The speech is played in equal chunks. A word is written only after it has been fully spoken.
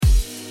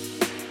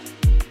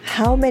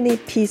How many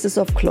pieces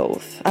of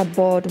cloth are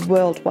bought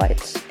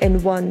worldwide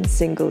in one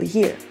single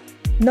year?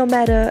 No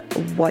matter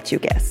what you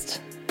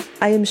guessed,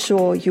 I am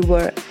sure you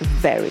were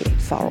very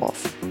far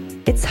off.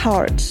 It's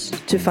hard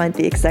to find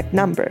the exact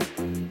number,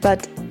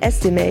 but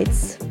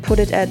estimates put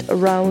it at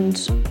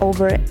around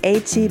over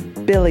 80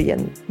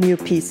 billion new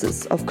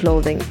pieces of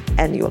clothing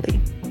annually.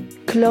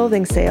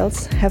 Clothing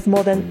sales have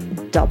more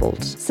than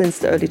doubled since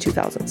the early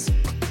 2000s.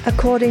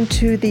 According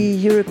to the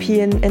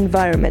European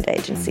Environment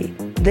Agency,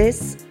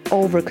 this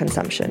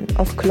overconsumption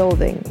of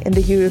clothing in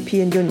the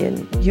European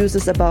Union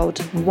uses about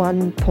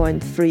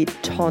 1.3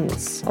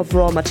 tons of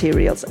raw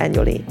materials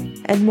annually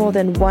and more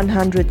than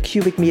 100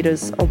 cubic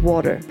meters of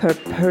water per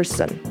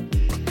person.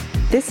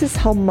 This is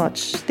how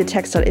much the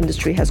textile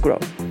industry has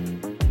grown.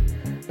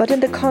 But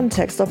in the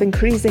context of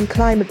increasing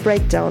climate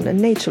breakdown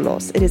and nature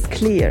loss, it is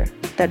clear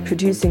that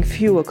producing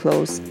fewer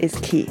clothes is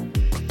key.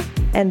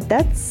 And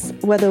that's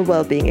where the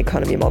well-being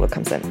economy model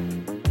comes in.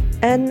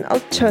 An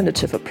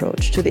alternative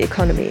approach to the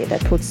economy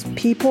that puts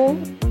people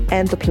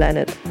and the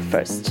planet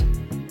first.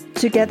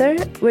 Together,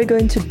 we're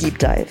going to deep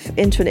dive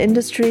into an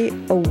industry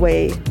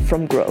away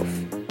from growth.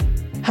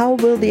 How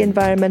will the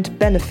environment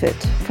benefit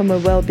from a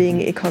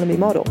well-being economy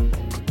model?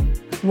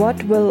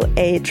 What will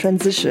a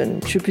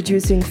transition to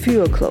producing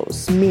fewer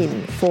clothes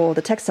mean for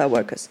the textile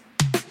workers?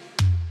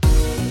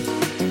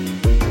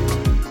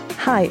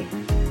 Hi,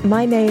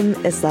 my name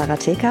is Sarah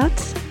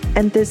Tekart,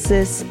 and this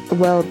is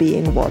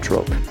Wellbeing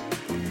Wardrobe,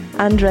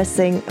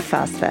 Undressing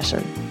Fast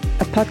Fashion,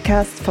 a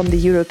podcast from the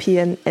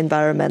European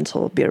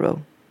Environmental Bureau.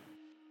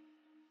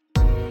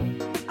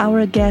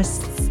 Our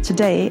guests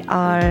today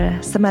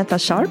are Samantha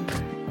Sharp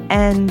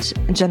and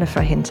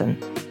Jennifer Hinton.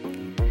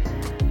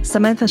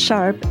 Samantha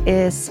Sharp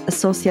is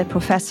Associate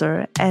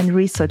Professor and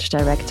Research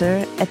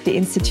Director at the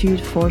Institute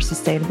for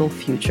Sustainable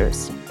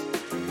Futures.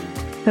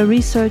 Her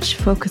research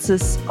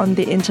focuses on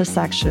the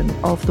intersection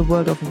of the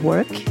world of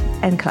work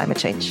and climate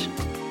change.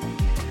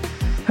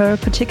 Her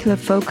particular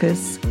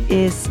focus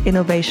is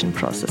innovation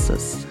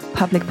processes,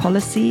 public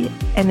policy,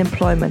 and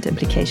employment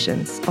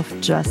implications of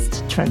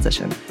just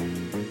transition.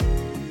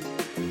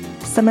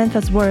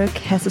 Samantha's work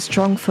has a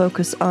strong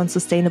focus on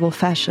sustainable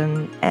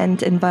fashion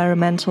and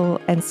environmental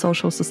and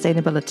social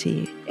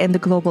sustainability in the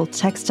global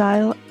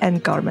textile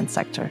and garment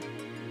sector.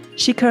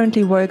 She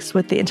currently works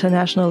with the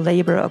International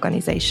Labour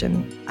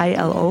Organization,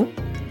 ILO,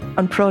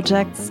 on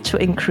projects to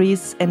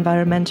increase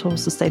environmental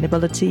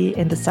sustainability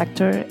in the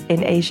sector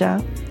in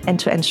Asia and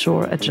to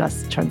ensure a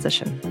just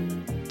transition.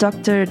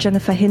 Dr.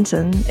 Jennifer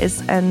Hinton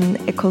is an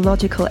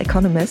ecological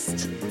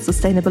economist,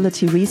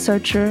 sustainability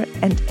researcher,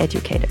 and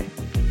educator.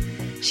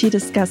 She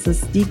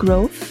discusses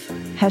degrowth,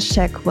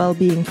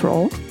 #wellbeing for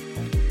all,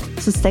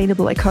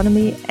 sustainable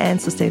economy,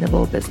 and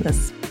sustainable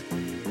business.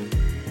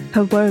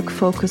 Her work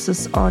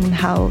focuses on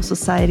how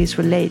societies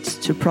relate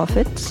to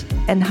profit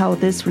and how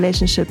this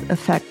relationship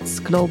affects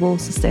global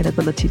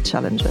sustainability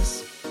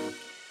challenges.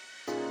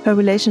 Her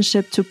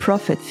relationship to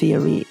profit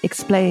theory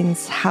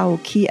explains how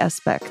key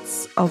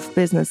aspects of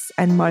business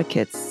and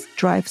markets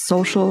drive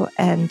social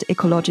and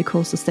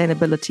ecological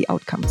sustainability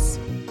outcomes.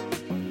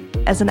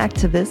 As an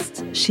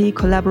activist, she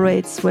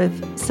collaborates with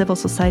civil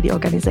society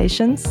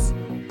organizations,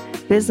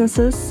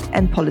 businesses,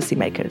 and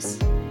policymakers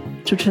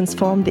to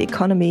transform the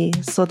economy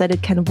so that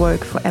it can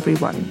work for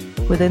everyone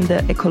within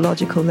the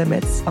ecological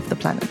limits of the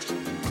planet.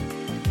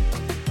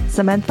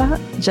 Samantha,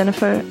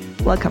 Jennifer,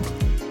 welcome.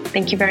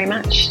 Thank you very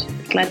much.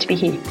 Glad to be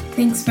here.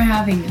 Thanks for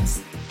having us.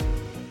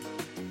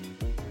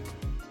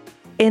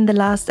 In the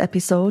last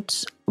episode,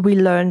 we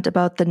learned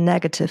about the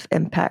negative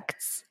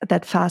impacts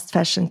that fast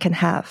fashion can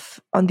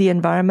have on the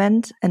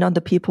environment and on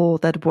the people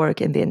that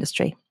work in the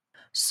industry.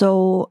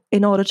 So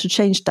in order to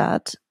change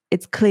that,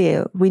 it's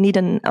clear we need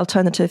an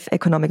alternative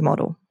economic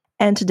model.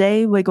 And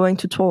today we're going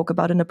to talk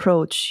about an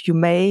approach you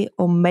may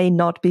or may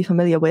not be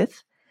familiar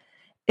with.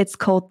 It's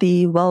called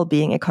the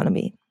well-being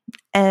economy.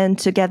 And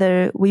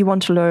together we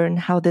want to learn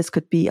how this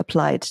could be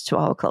applied to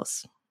our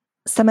clothes.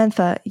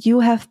 Samantha, you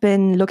have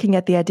been looking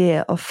at the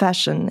idea of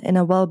fashion in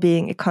a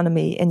well-being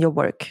economy in your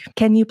work.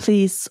 Can you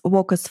please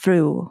walk us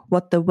through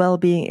what the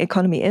well-being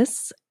economy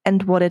is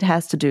and what it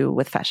has to do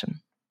with fashion?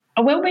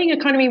 A well-being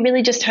economy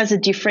really just has a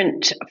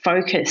different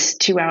focus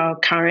to our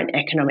current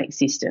economic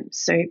system.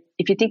 So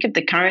if you think of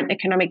the current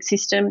economic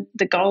system,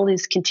 the goal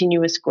is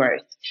continuous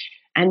growth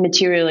and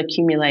material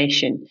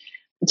accumulation.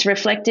 It's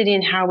reflected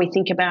in how we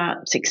think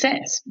about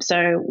success.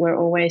 So we're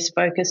always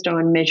focused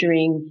on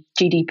measuring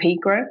GDP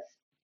growth.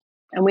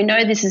 And we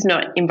know this is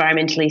not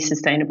environmentally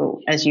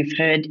sustainable, as you've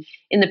heard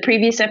in the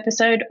previous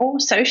episode, or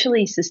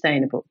socially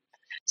sustainable.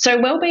 So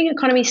wellbeing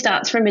economy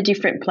starts from a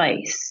different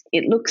place.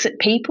 It looks at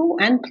people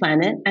and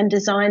planet and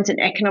designs an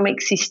economic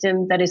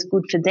system that is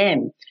good for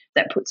them,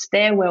 that puts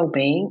their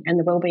well-being and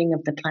the well-being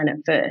of the planet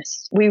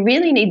first. We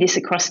really need this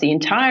across the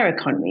entire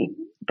economy,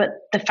 but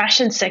the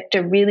fashion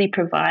sector really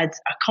provides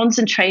a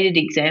concentrated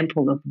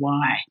example of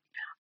why.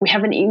 We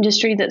have an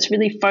industry that's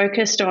really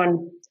focused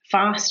on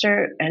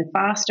faster and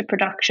faster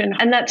production,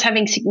 and that's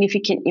having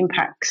significant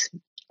impacts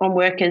on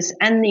workers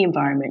and the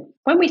environment.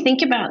 When we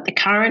think about the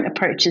current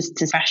approaches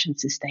to fashion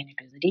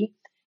sustainability,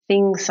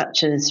 things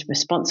such as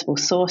responsible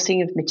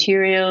sourcing of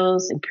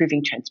materials,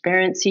 improving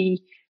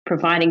transparency,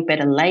 providing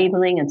better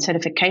labelling and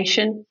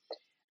certification,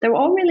 they're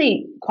all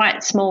really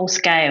quite small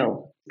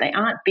scale. They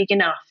aren't big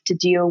enough to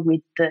deal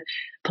with the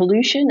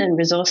pollution and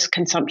resource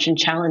consumption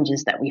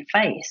challenges that we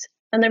face.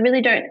 And they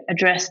really don't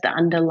address the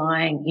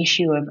underlying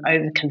issue of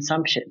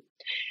overconsumption.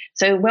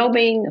 So,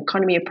 wellbeing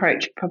economy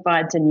approach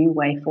provides a new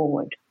way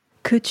forward.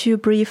 Could you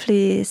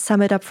briefly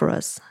sum it up for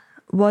us?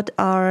 What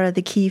are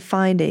the key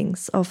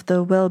findings of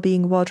the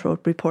Wellbeing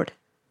Wardrobe report?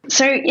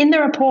 So, in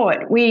the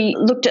report, we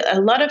looked at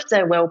a lot of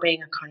the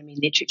wellbeing economy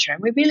literature,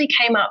 and we really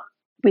came up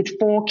with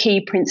 4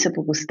 key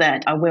principles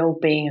that a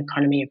wellbeing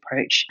economy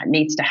approach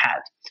needs to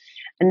have.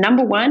 And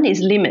number 1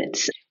 is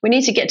limits. We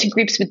need to get to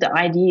grips with the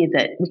idea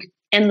that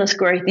endless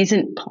growth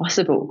isn't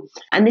possible.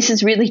 And this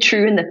is really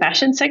true in the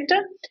fashion sector.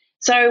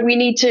 So we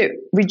need to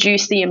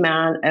reduce the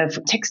amount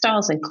of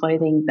textiles and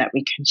clothing that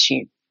we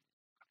consume.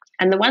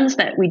 And the ones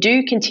that we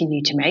do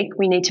continue to make,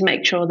 we need to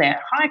make sure they're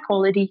high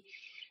quality,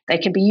 they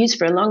can be used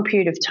for a long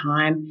period of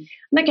time,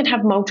 and they can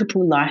have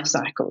multiple life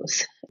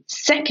cycles.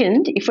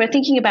 Second, if we're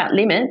thinking about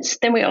limits,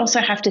 then we also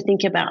have to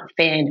think about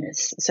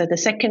fairness. So the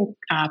second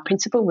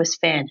principle was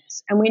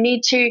fairness. And we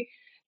need to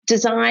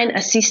design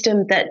a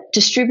system that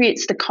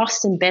distributes the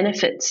costs and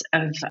benefits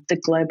of the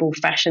global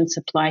fashion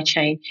supply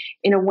chain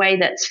in a way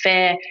that's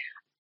fair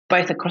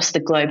both across the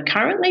globe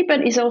currently,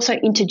 but is also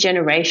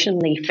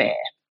intergenerationally fair.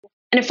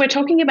 And if we're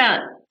talking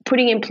about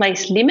putting in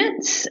place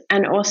limits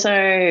and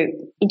also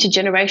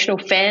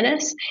intergenerational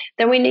fairness,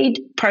 then we need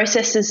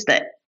processes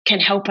that can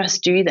help us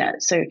do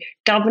that. So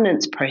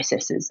governance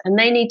processes, and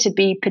they need to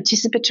be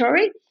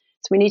participatory.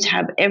 So we need to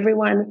have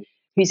everyone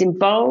who's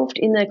involved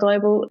in the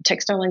global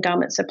textile and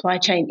garment supply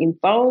chain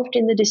involved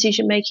in the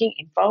decision making,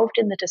 involved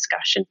in the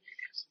discussion,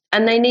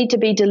 and they need to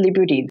be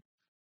deliberative.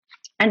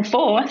 And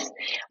fourth,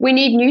 we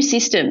need new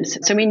systems.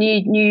 So we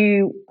need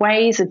new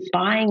ways of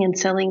buying and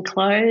selling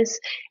clothes,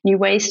 new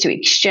ways to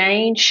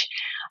exchange,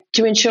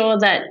 to ensure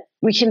that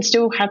we can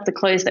still have the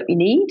clothes that we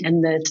need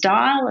and the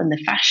style and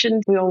the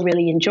fashion we all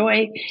really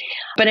enjoy,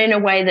 but in a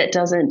way that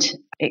doesn't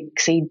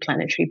exceed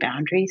planetary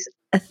boundaries.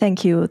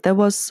 Thank you. There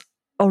was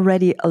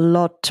already a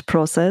lot to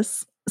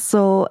process.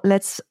 So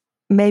let's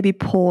maybe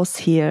pause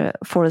here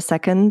for a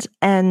second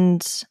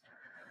and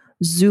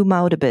zoom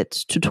out a bit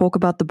to talk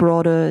about the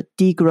broader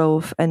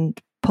degrowth and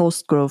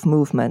post-growth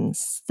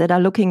movements that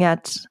are looking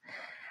at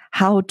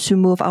how to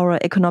move our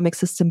economic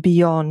system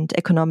beyond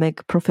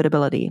economic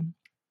profitability.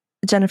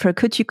 Jennifer,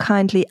 could you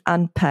kindly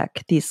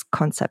unpack these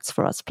concepts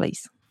for us,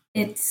 please?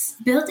 It's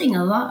building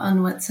a lot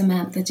on what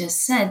Samantha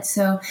just said.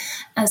 So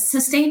a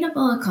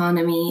sustainable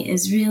economy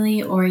is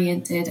really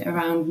oriented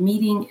around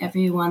meeting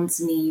everyone's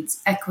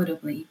needs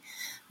equitably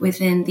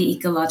within the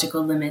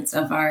ecological limits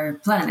of our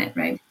planet,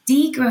 right?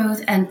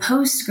 Degrowth and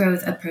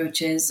post-growth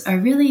approaches are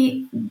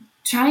really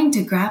trying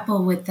to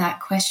grapple with that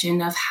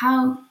question of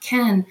how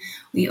can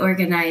we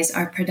organize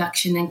our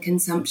production and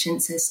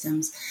consumption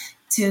systems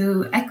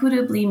to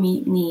equitably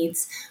meet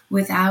needs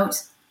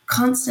without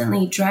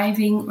constantly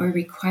driving or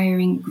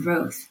requiring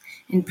growth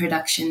in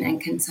production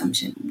and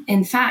consumption.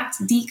 In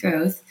fact,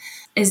 degrowth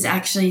is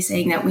actually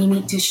saying that we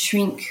need to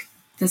shrink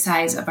the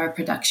size of our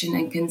production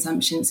and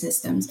consumption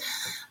systems.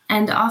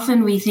 And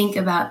often we think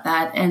about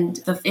that, and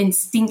the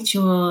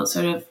instinctual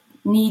sort of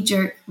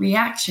knee-jerk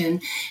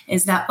reaction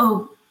is that,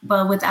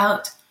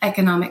 without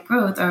economic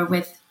growth or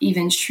with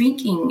even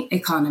shrinking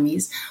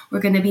economies, we're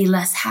going to be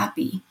less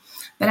happy.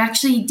 But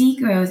actually,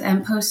 degrowth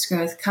and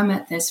post-growth come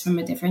at this from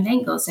a different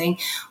angle, saying,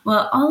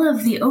 well, all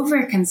of the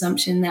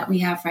overconsumption that we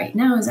have right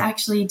now is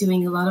actually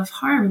doing a lot of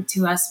harm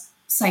to us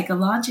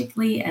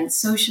psychologically and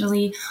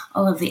socially.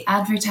 All of the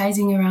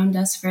advertising around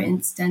us, for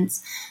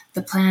instance,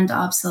 the planned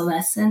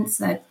obsolescence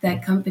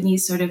that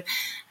companies sort of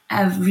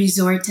have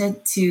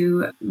resorted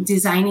to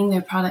designing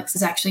their products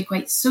is actually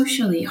quite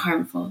socially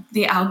harmful.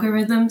 The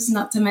algorithms,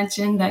 not to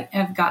mention, that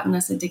have gotten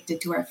us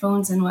addicted to our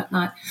phones and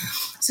whatnot.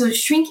 So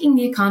shrinking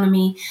the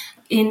economy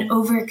in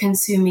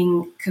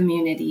over-consuming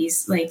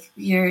communities like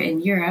here in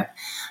Europe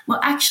will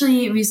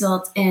actually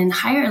result in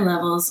higher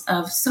levels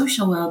of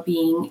social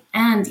well-being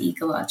and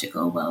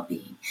ecological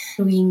well-being.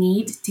 We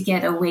need to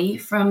get away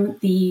from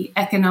the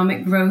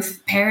economic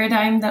growth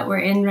paradigm that we're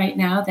in right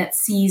now that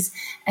sees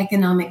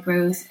economic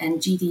growth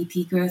and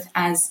GDP growth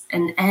as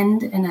an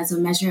end and as a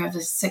measure of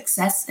a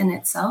success in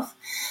itself.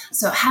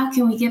 So how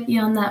can we get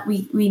beyond that?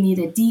 We need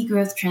a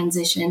degrowth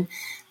transition,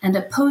 and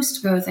a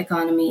post-growth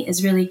economy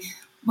is really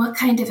what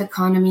kind of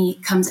economy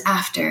comes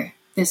after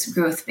this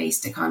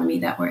growth-based economy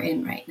that we're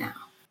in right now.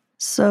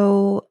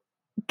 So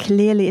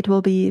clearly it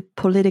will be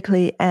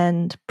politically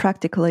and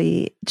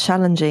practically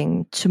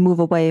challenging to move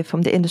away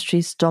from the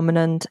industry's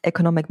dominant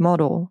economic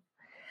model.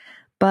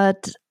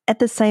 But at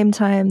the same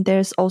time,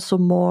 there's also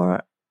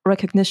more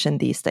recognition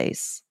these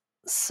days.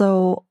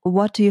 So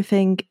what do you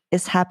think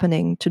is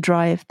happening to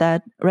drive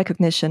that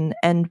recognition,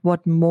 and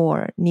what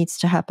more needs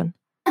to happen?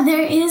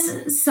 There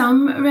is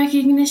some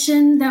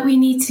recognition that we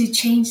need to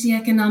change the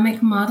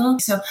economic model.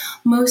 So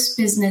most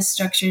business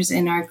structures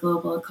in our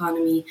global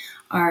economy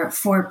are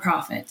for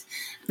profit.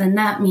 And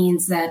that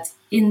means that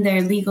in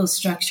their legal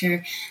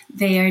structure,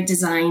 they are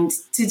designed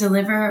to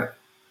deliver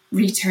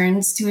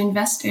returns to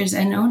investors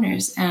and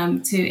owners,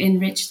 to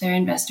enrich their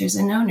investors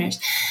and owners.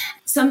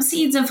 Some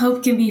seeds of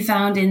hope can be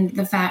found in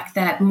the fact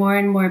that more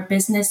and more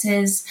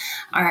businesses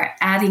are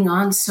adding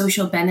on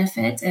social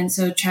benefit, and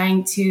so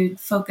trying to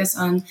focus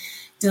on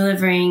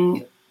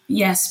delivering,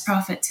 yes,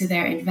 profit to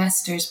their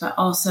investors, but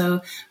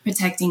also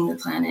protecting the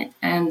planet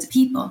and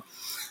people.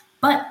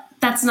 But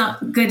that's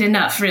not good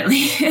enough,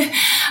 really.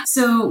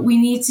 So we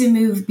need to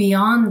move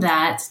beyond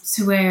that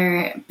to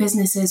where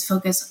businesses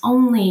focus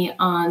only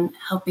on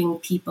helping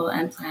people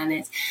and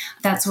planet.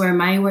 That's where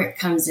my work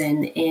comes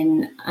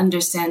in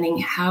understanding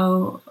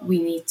how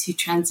we need to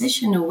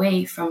transition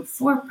away from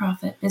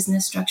for-profit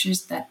business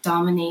structures that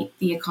dominate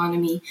the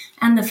economy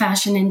and the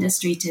fashion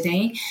industry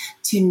today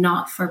to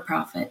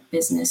not-for-profit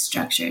business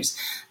structures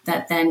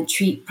that then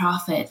treat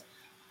profit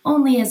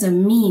only as a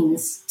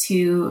means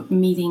to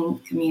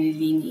meeting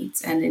community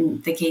needs. And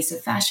in the case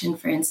of fashion,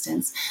 for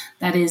instance,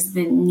 that is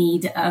the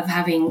need of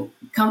having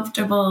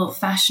comfortable,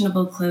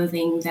 fashionable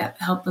clothing that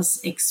help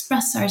us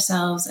express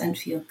ourselves and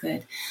feel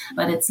good.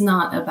 But it's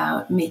not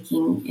about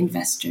making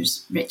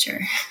investors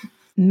richer.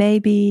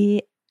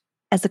 Maybe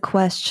as a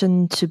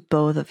question to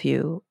both of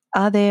you,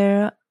 are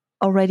there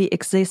already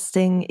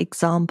existing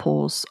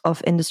examples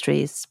of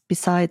industries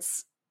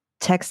besides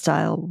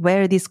textile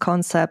where these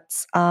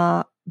concepts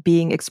are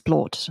being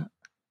explored?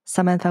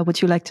 Samantha,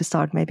 would you like to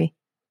start maybe?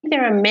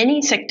 There are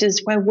many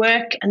sectors where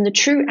work and the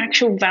true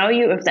actual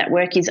value of that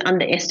work is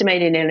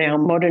underestimated in our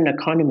modern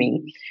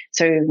economy.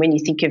 So when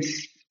you think of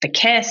the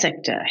care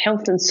sector,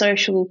 health and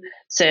social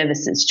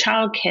services,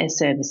 childcare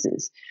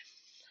services,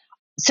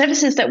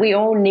 services that we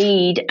all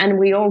need and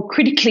we all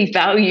critically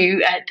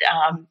value at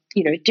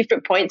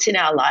different points in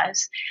our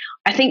lives.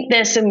 I think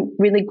there's some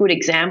really good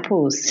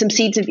examples, some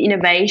seeds of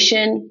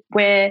innovation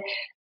where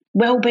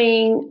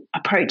well-being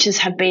approaches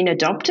have been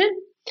adopted.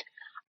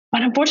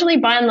 But unfortunately,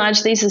 by and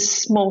large, these are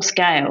small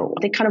scale.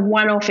 They're kind of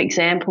one-off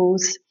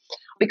examples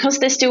because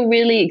they're still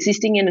really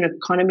existing in an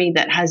economy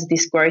that has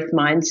this growth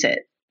mindset.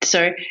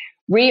 So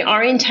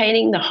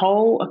reorientating the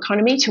whole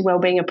economy to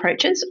well-being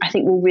approaches, I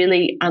think will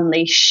really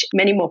unleash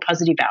many more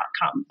positive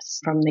outcomes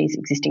from these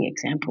existing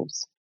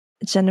examples.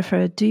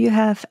 Jennifer, do you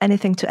have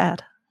anything to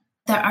add?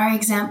 There are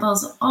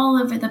examples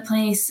all over the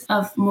place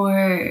of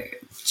more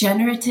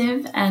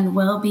generative and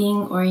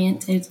well-being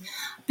oriented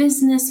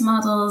business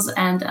models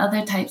and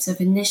other types of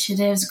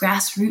initiatives,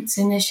 grassroots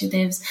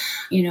initiatives,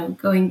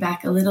 going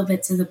back a little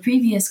bit to the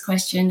previous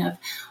question of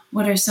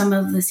what are some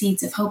of the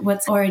seeds of hope,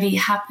 what's already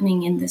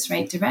happening in this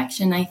right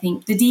direction. I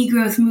think the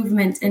degrowth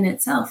movement in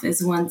itself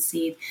is one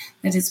seed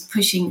that is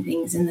pushing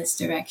things in this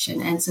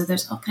direction. And so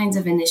there's all kinds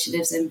of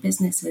initiatives and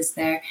businesses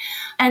there.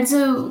 And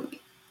so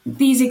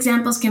these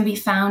examples can be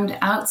found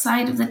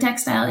outside of the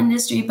textile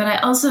industry, but I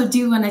also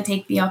do want to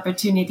take the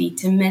opportunity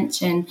to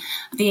mention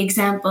the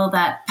example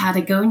that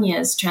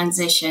Patagonia's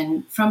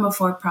transition from a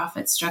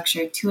for-profit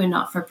structure to a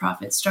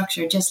not-for-profit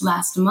structure just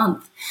last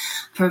month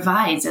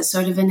provides as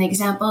sort of an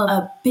example of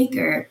a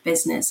bigger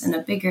business and a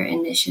bigger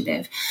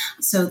initiative.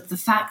 So the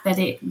fact that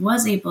it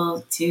was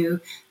able to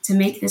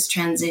make this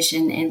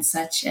transition in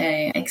such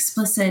a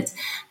explicit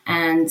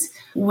and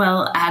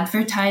well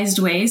advertised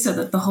way so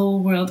that the whole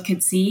world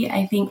could see,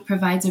 I think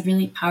provides a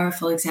really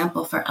powerful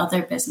example for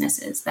other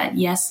businesses that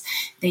yes,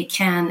 they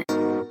can.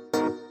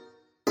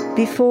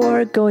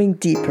 Before going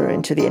deeper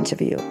into the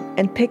interview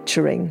and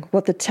picturing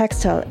what the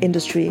textile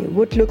industry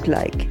would look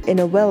like in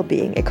a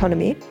well-being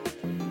economy,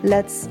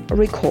 let's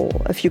recall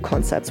a few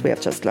concepts we have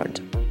just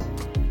learned.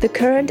 The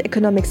current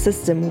economic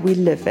system we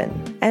live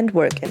in and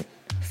work in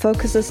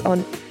focuses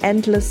on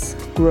endless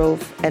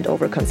growth and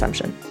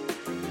overconsumption.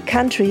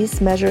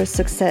 Countries measure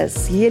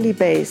success yearly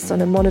based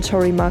on a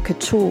monetary market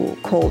tool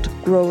called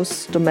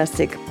Gross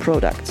Domestic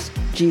Product,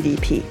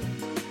 GDP.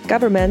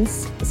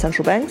 Governments,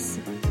 central banks,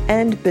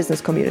 and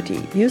business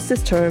community use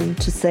this term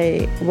to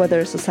say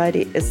whether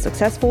society is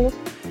successful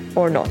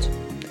or not,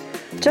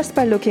 just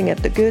by looking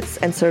at the goods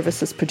and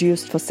services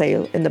produced for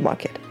sale in the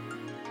market.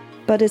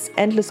 But is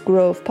endless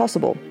growth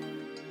possible?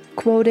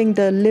 Quoting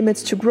the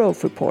Limits to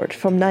Growth report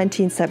from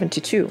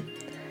 1972,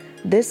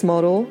 this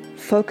model,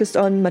 focused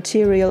on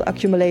material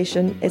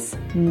accumulation, is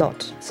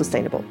not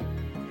sustainable.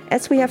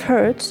 As we have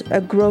heard, a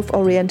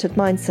growth-oriented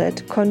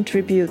mindset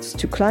contributes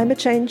to climate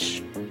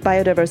change,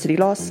 biodiversity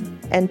loss,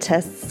 and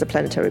tests the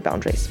planetary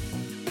boundaries.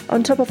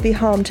 On top of the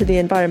harm to the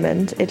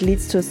environment, it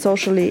leads to a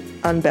socially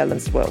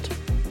unbalanced world.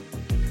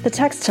 The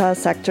textile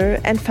sector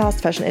and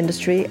fast fashion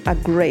industry are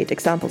great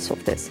examples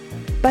of this.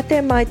 But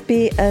there might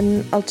be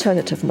an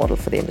alternative model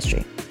for the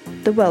industry,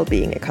 the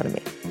well-being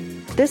economy.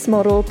 This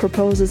model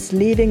proposes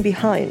leaving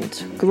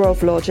behind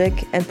growth logic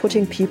and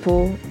putting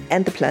people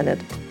and the planet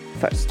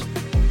first.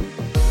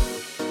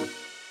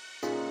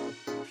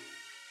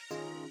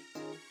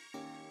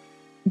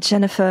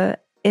 Jennifer,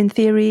 in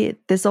theory,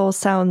 this all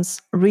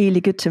sounds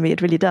really good to me.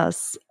 It really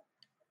does.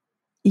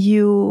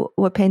 you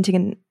were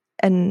painting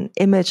an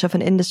image of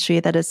an industry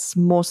that is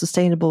more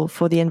sustainable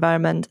for the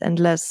environment and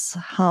less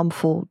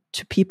harmful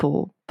to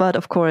people. But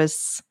of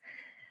course,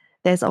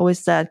 there's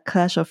always that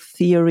clash of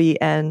theory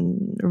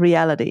and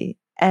reality.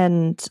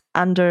 And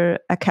under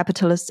a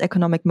capitalist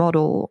economic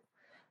model,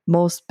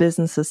 most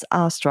businesses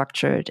are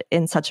structured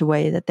in such a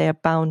way that they are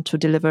bound to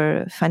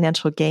deliver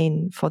financial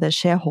gain for their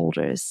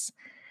shareholders.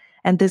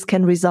 And this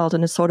can result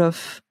in a sort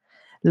of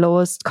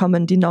lowest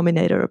common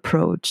denominator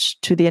approach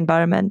to the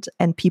environment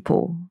and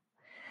people.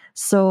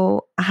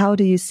 So how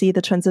do you see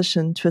the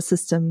transition to a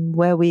system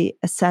where we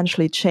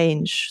essentially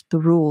change the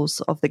rules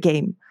of the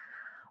game?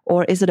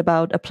 Or is it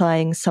about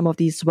applying some of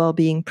these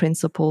well-being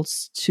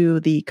principles to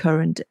the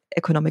current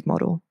economic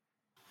model?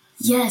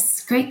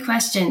 Yes, great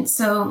question.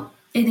 So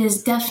it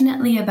is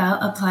definitely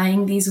about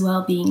applying these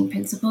well-being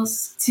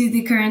principles to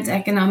the current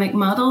economic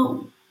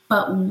model,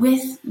 but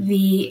with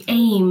the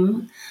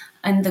aim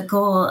and the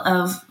goal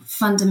of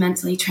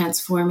fundamentally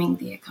transforming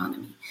the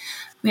economy.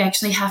 We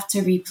actually have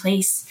to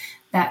replace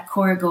that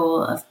core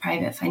goal of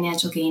private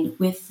financial gain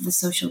with the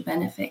social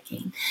benefit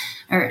gain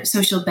or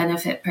social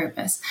benefit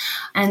purpose.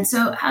 And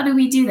so how do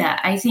we do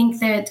that? I think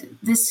that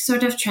this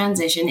sort of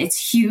transition,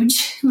 it's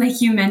huge. Like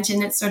you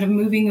mentioned, it's sort of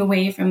moving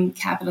away from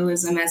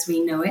capitalism as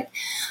we know it.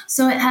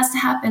 So it has to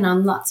happen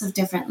on lots of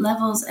different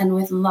levels and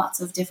with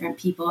lots of different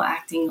people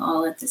acting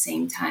all at the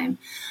same time.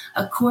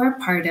 A core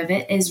part of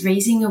it is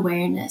raising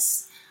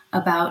awareness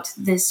about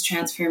this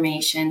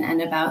transformation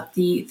and about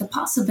the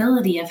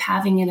possibility of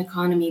having an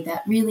economy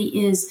that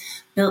really is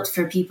built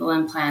for people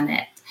and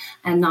planet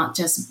and not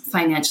just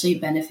financially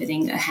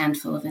benefiting a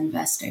handful of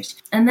investors.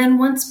 And then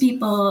once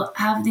people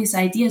have these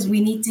ideas, we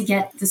need to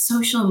get the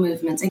social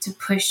movements to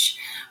push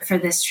for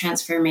this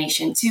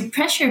transformation, to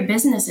pressure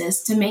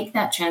businesses to make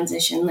that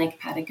transition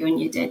like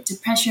Patagonia did, to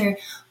pressure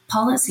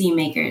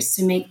policymakers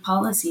to make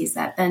policies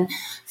that then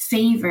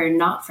favor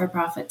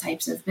not-for-profit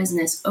types of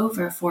business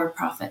over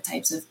for-profit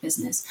types of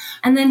business.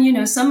 And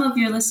then, some of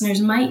your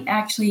listeners might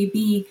actually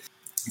be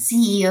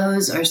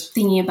CEOs or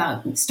thinking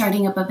about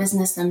starting up a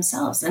business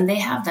themselves, and they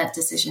have that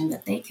decision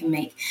that they can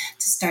make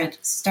to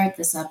start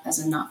this up as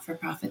a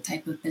not-for-profit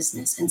type of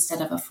business instead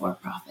of a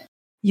for-profit.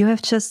 You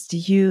have just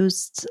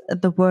used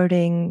the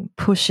wording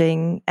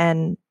pushing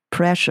and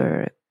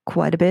pressure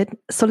quite a bit.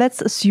 So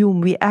let's assume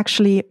we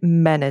actually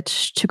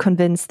manage to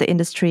convince the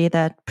industry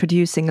that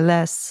producing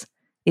less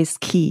is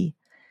key.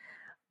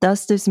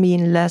 Does this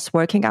mean less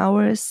working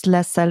hours,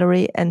 less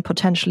salary, and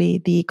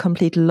potentially the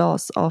complete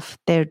loss of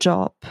their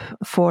job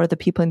for the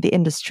people in the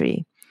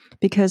industry?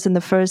 Because in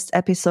the first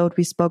episode,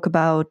 we spoke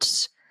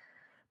about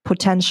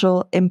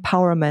potential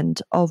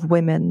empowerment of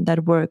women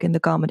that work in the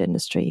garment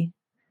industry.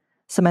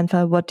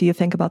 Samantha, what do you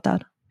think about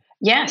that?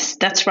 Yes,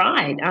 that's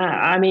right.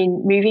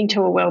 Moving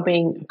to a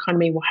wellbeing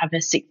economy will have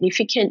a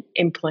significant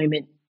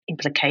employment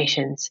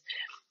implications,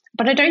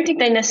 but I don't think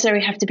they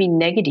necessarily have to be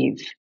negative.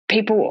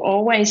 People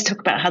always talk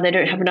about how they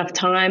don't have enough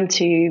time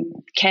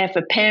to care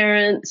for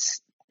parents,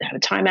 have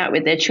time out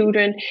with their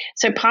children.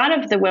 So part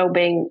of the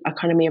wellbeing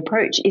economy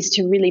approach is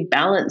to really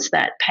balance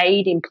that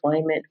paid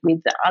employment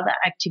with the other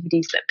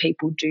activities that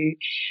people do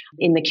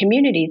in the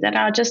community that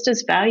are just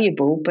as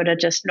valuable, but are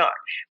just not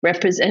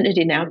represented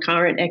in our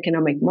current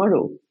economic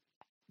model.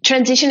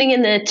 Transitioning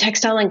in the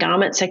textile and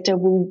garment sector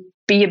will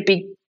be a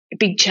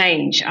big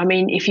change.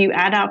 If you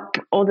add up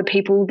all the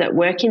people that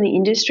work in the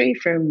industry,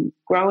 from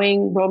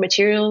growing raw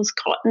materials,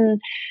 cotton,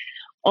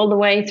 all the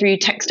way through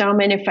textile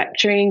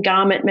manufacturing,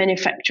 garment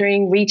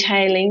manufacturing,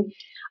 retailing,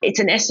 it's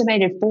an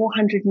estimated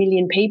 400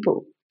 million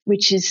people,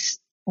 which is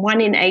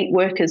 1 in 8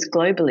 workers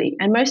globally,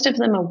 and most of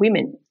them are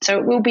women. So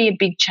it will be a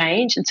big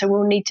change, and so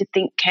we'll need to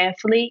think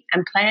carefully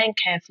and plan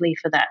carefully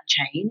for that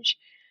change.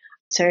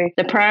 So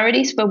the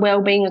priorities for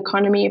wellbeing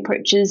economy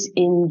approaches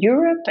in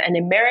Europe and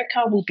America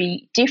will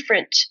be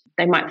different.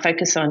 They might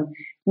focus on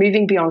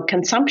moving beyond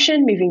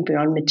consumption, moving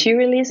beyond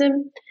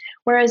materialism,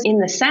 whereas in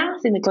the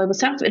South, in the global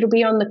South, it'll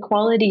be on the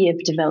quality of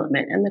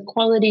development and the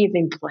quality of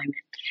employment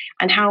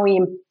and how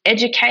we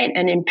educate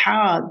and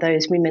empower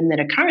those women that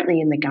are currently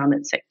in the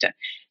garment sector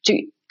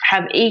to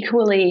have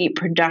equally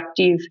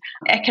productive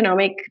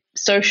economic,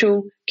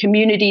 social,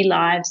 community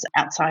lives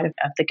outside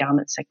of the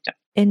garment sector.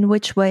 In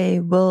which way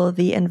will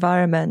the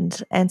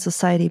environment and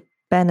society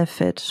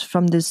benefit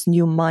from this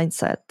new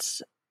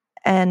mindset?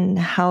 And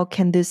how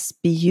can this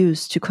be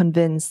used to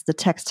convince the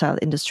textile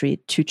industry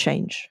to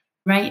change?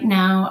 Right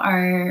now,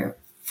 our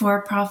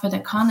for-profit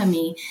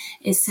economy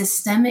is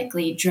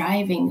systemically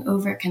driving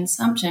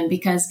overconsumption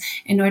because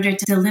in order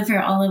to deliver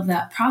all of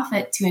that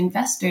profit to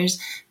investors,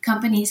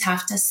 companies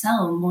have to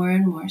sell more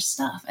and more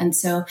stuff. And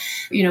so,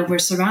 we're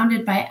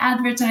surrounded by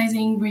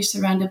advertising, we're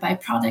surrounded by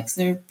products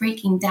that are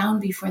breaking down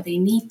before they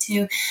need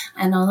to.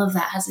 And all of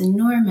that has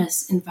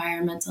enormous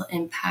environmental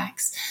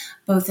impacts,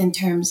 both in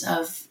terms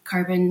of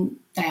carbon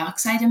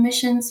dioxide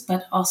emissions,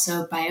 but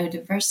also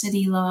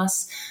biodiversity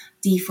loss,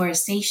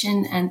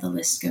 deforestation, and the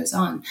list goes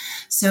on.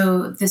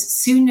 So the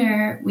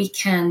sooner we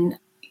can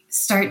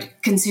start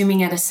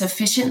consuming at a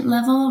sufficient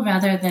level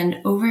rather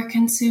than over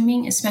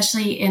consuming,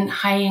 especially in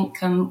high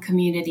income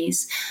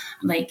communities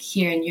like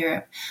here in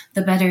Europe,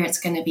 the better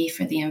it's going to be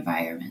for the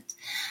environment.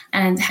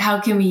 And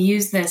how can we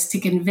use this to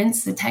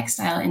convince the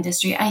textile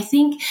industry? I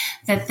think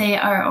that they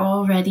are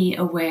already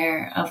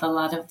aware of a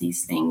lot of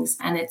these things.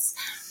 And it's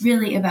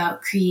really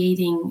about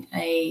creating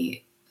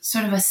a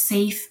sort of a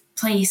safe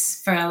place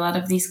for a lot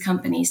of these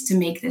companies to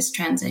make this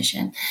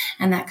transition.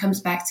 And that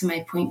comes back to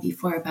my point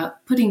before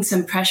about putting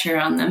some pressure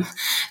on them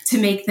to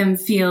make them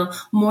feel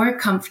more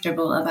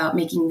comfortable about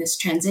making this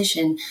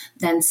transition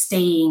than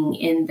staying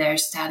in their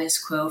status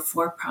quo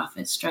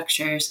for-profit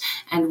structures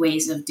and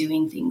ways of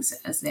doing things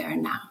as they are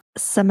now.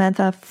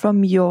 Samantha,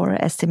 from your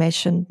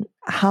estimation,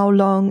 how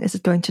long is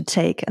it going to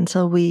take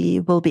until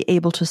we will be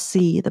able to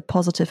see the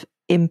positive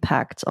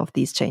impact of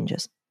these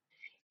changes?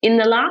 In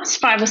the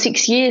last 5 or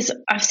 6 years,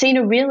 I've seen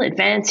a real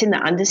advance in the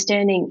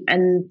understanding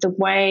and the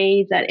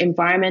way that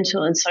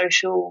environmental and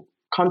social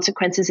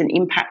consequences and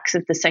impacts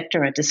of the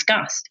sector are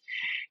discussed.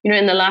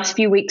 In the last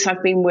few weeks,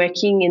 I've been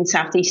working in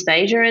Southeast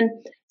Asia, and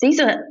these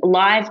are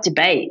live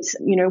debates.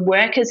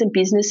 Workers and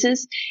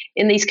businesses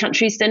in these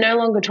countries, they're no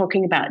longer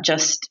talking about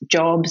just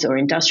jobs or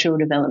industrial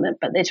development,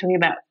 but they're talking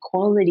about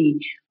quality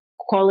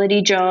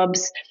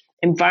jobs,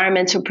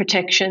 environmental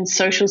protection,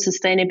 social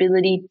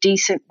sustainability,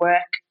 decent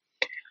work,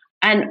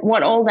 and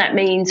what all that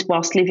means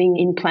whilst living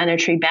in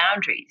planetary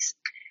boundaries.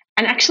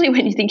 And actually,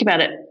 when you think about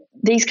it,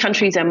 these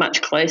countries are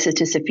much closer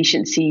to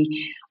sufficiency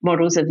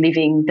models of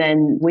living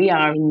than we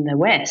are in the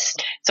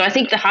West. So I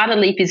think the harder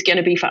leap is going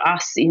to be for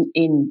us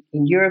in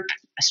Europe,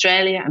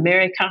 Australia,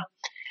 America.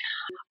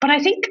 But I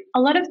think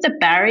a lot of the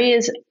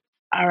barriers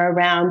are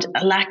around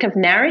a lack of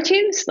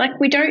narratives. Like,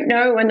 we don't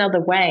know another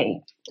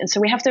way. And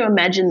so we have to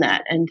imagine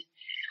that. And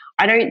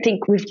I don't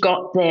think we've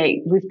got there.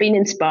 We've been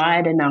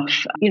inspired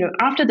enough.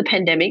 After the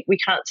pandemic, we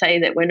can't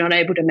say that we're not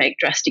able to make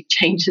drastic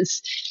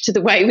changes to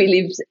the way we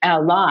live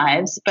our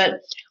lives.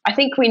 But I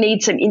think we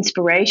need some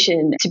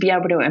inspiration to be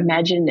able to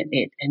imagine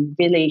it and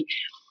really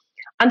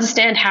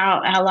understand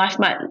how our life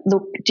might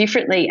look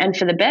differently and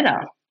for the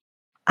better.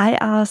 I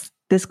ask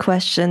this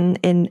question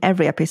in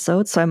every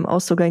episode, so I'm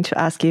also going to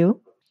ask you,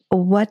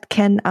 what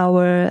can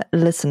our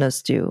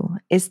listeners do?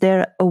 Is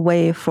there a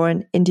way for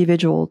an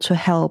individual to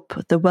help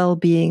the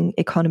well-being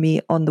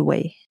economy on the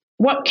way?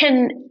 What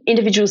can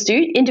individuals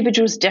do?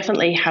 Individuals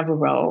definitely have a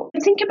role.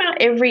 Think about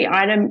every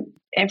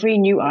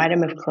new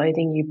item of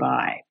clothing you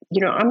buy.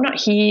 I'm not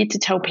here to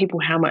tell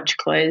people how much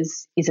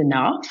clothes is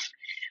enough,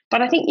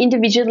 but I think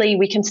individually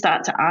we can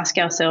start to ask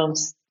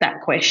ourselves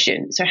that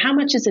question. So how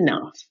much is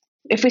enough?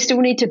 If we still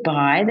need to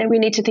buy, then we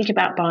need to think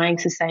about buying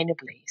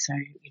sustainably. So,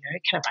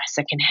 can I buy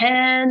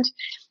secondhand?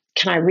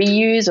 Can I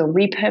reuse or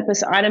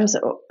repurpose items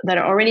that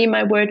are already in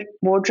my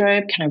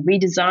wardrobe? Can I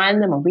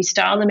redesign them or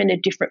restyle them in a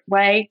different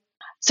way?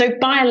 So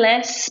buy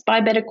less, buy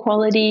better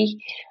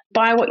quality,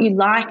 buy what you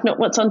like, not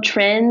what's on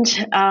trend,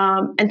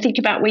 and think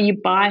about where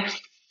you buy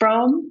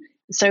from.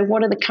 So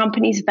what are the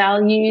company's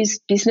values,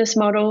 business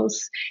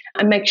models,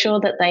 and make sure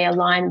that they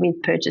align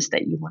with purchase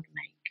that you want to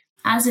make.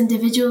 As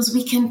individuals,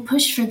 we can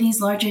push for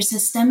these larger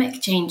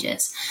systemic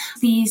changes.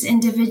 These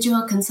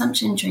individual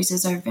consumption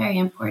choices are very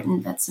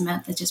important, that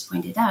Samantha just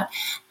pointed out.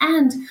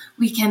 And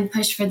we can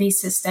push for these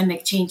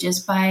systemic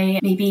changes by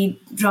maybe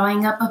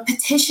drawing up a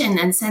petition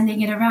and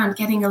sending it around,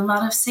 getting a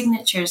lot of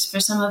signatures for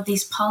some of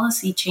these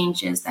policy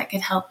changes that could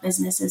help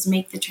businesses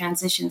make the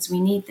transitions we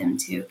need them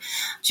to.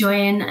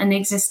 Join an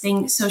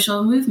existing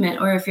social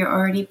movement, or if you're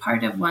already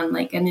part of one,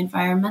 like an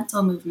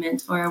environmental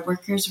movement or a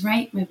workers'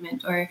 right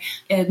movement or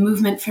a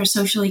movement for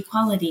social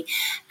equality,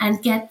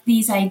 and get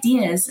these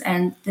ideas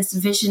and this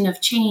vision of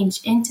change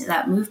into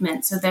that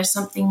movement so there's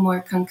something more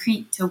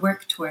concrete to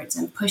work towards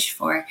and push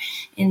for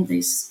in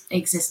these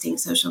existing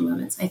social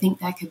movements. I think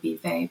that could be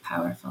very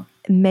powerful.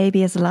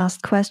 Maybe as a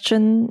last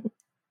question,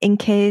 in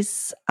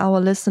case our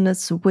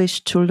listeners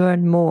wish to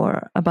learn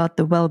more about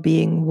the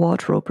Wellbeing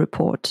Wardrobe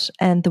Report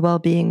and the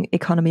Wellbeing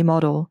Economy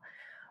Model,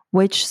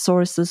 which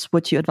sources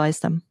would you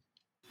advise them?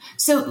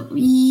 So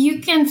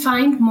you can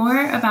find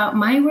more about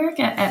my work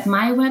at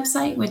my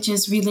website, which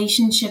is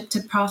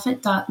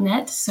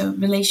relationship2profit.net. So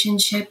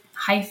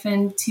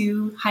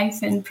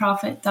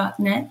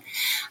relationship-to-profit.net.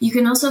 You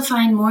can also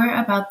find more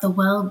about the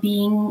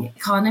well-being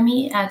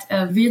economy at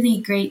a really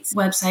great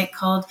website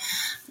called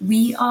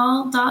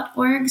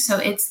weall.org. So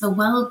it's the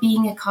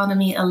Wellbeing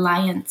Economy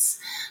Alliance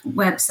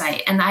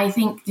website. And I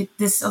think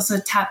this also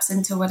taps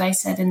into what I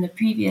said in the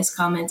previous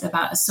comment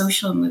about a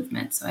social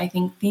movement. So I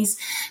think these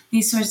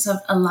sorts of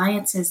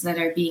alliances that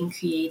are being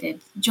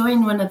created,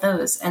 join one of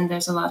those, and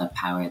there's a lot of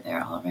power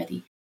there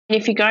already.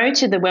 If you go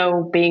to the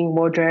Wellbeing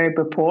Wardrobe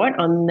Report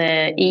on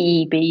the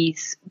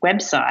EEB's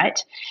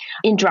website,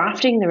 in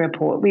drafting the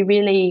report, we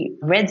really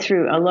read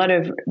through a lot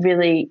of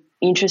really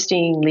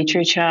interesting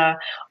literature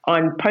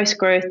on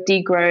post-growth,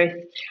 degrowth,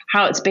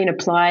 how it's been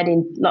applied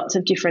in lots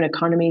of different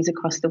economies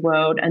across the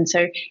world. And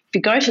so if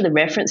you go to the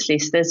reference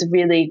list, there's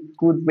really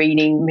good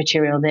reading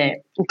material there,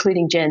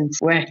 including Jen's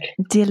work.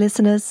 Dear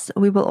listeners,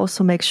 we will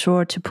also make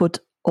sure to put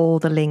all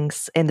the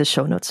links in the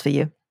show notes for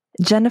you.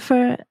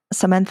 Jennifer,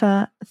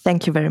 Samantha,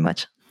 thank you very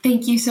much.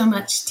 Thank you so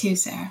much too,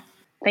 Sarah.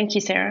 Thank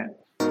you, Sarah.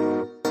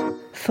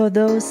 For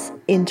those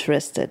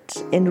interested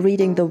in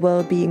reading the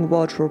Wellbeing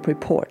Wardrobe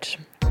Report,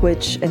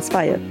 which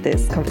inspired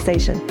this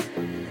conversation,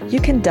 you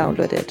can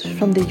download it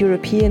from the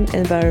European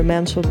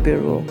Environmental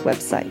Bureau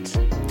website.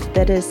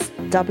 That is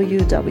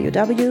www.eeb.org.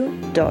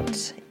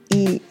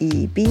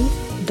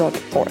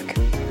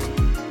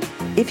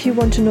 If you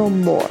want to know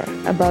more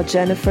about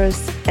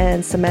Jennifer's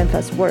and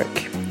Samantha's work,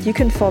 you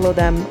can follow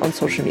them on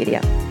social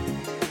media.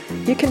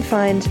 You can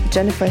find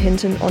Jennifer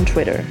Hinton on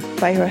Twitter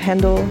by her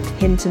handle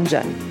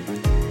HintonJen.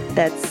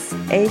 That's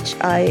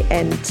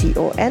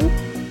HintonJen.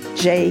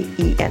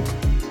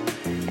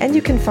 And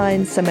you can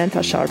find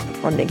Samantha Sharp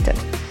on LinkedIn.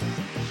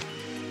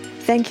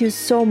 Thank you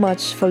so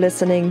much for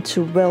listening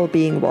to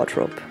Wellbeing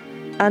Wardrobe,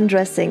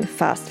 Undressing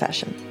Fast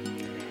Fashion,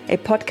 a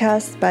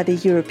podcast by the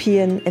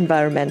European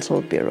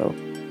Environmental Bureau.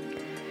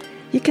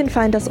 You can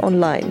find us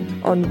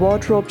online on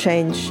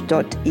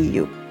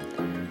wardrobechange.eu.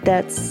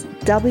 That's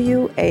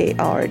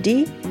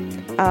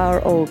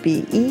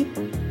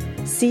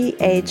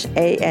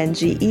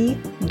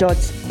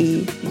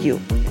wardrobechange.eu.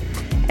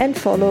 And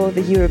follow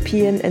the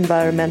European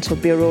Environmental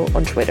Bureau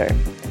on Twitter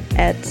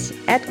at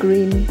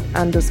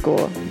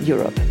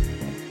 @green_Europe.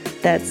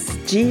 That's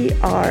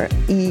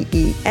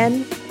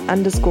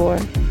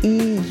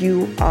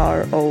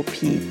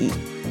GREEN_EUROPE.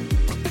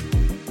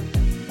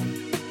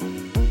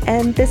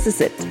 And this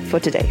is it for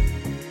today.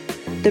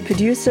 The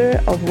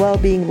producer of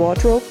Wellbeing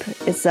Wardrobe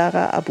is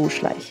Sarah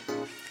Abu-Schleich.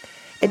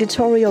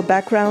 Editorial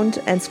background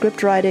and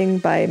script writing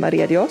by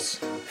Maria Dios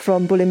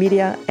from Bulle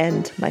Media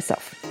and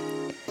myself.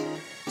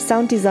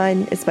 Sound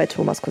design is by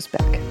Thomas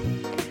Kusberg.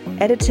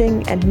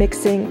 Editing and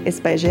mixing is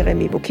by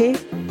Jeremy Bouquet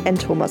and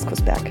Thomas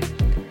Kusberg.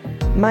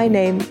 My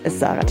name is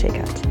Sarah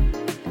Tekert.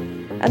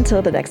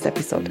 Until the next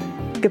episode,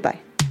 goodbye.